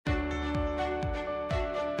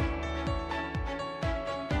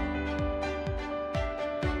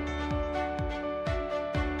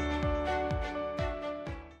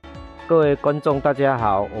各位观众，大家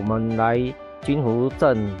好，我们来金湖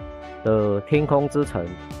镇的天空之城。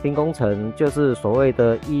天空城就是所谓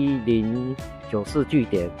的E-094据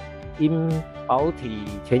点，因堡体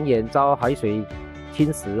前沿遭海水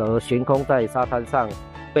侵蚀而悬空在沙滩上，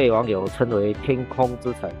被网友称为天空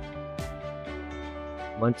之城。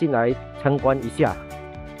我们进来参观一下。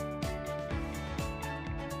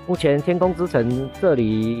目前天空之城这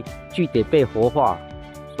里据点被活化，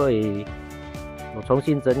所以我重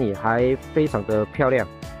新整理，还非常的漂亮。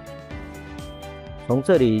从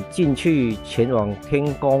这里进去前往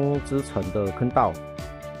天空之城的坑道。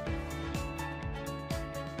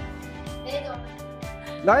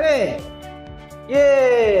来嘞，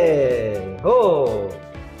耶！哦，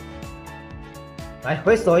来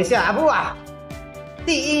挥手一下，阿布啊！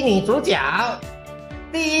第一女主角，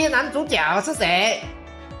第一男主角是谁？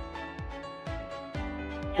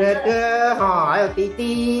哥哥哈，还有弟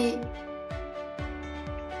弟。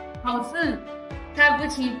考试看不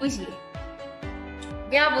清不行，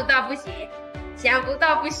瞄不到不行，想不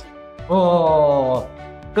到不行。哦，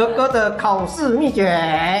哥哥的考试秘诀。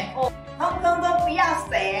哦，通通都不要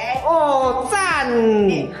写。哦，赞！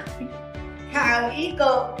考一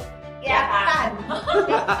个鸭蛋。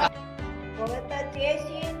我们的决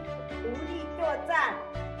心，独立作战，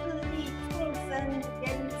自力创生，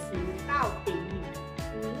坚持到底，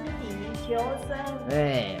死里求生。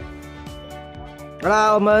哎。好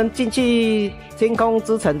啦，我们进去天空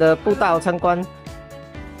之城的步道参观。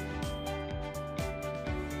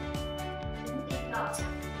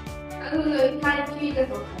他去一个什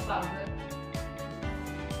么城堡呢？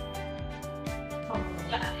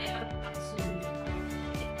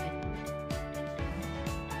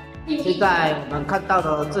现在我们看到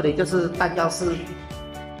的这里就是弹药室。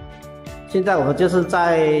现在我们就是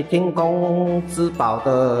在天空之堡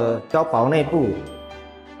的碉堡内部。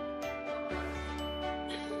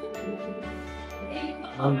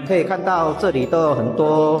可以看到这里都有很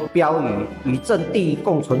多标语，与阵地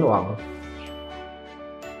共存亡。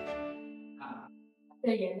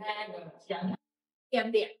这也在那个香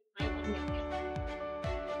点点，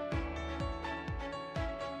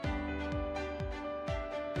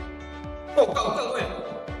报告各位，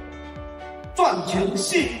赚钱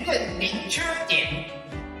信任零缺点，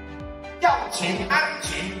要钱安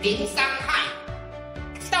全零伤害，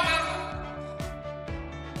知道吗？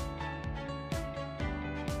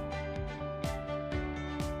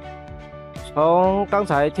从刚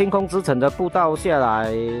才天空之城的步道下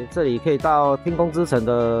来，这里可以到天空之城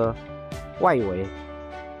的外围，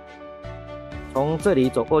从这里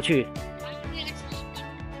走过去。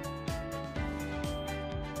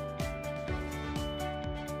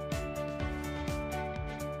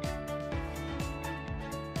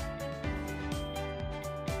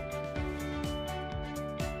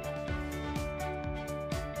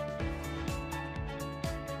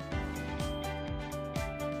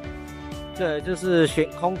这就是悬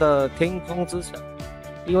空的天空之城，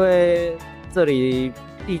因为这里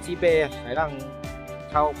地基被海浪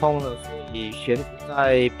掏空了，所以悬浮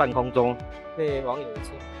在半空中，被网友称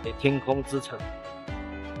为天空之城。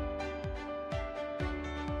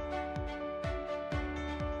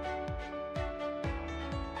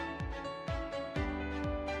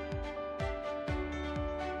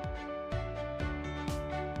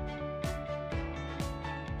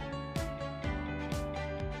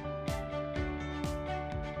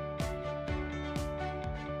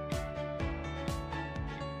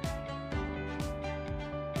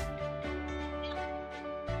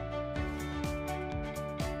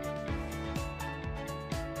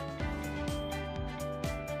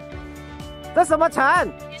这什么城？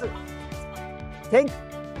停！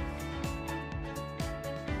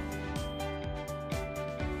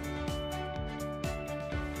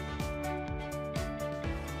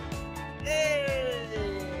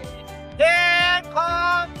天空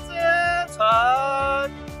之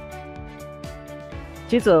城。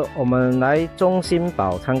接着我们来中心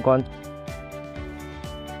堡参观，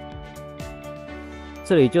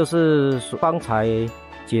这里就是方才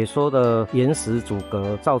解说的岩石阻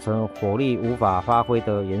隔造成火力无法发挥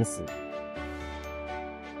的岩石。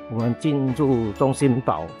我们进入中心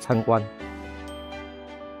堡参观。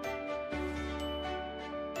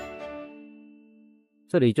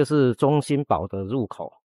这里就是中心堡的入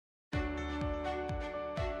口。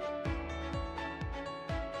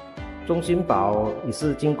中心堡也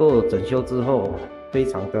是经过整修之后，非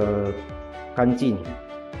常的干净。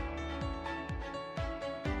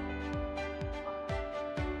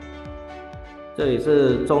这里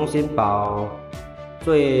是中心堡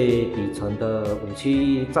最底层的5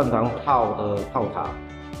区战防炮的炮塔。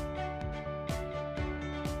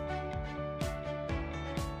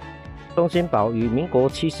中心堡于民国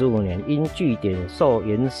75年因据点受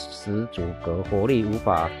岩石阻隔，火力无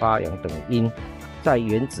法发扬等因，在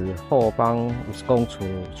原址后方50公尺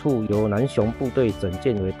处由南雄部队整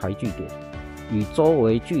建为排据点，与周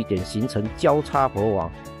围据点形成交叉火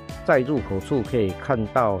网。在入口处可以看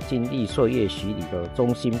到经历岁月洗礼的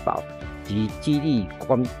中心堡及激励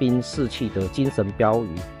官兵士气的精神标语，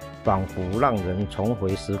仿佛让人重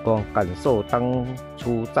回时光，感受当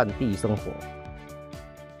初战地生活。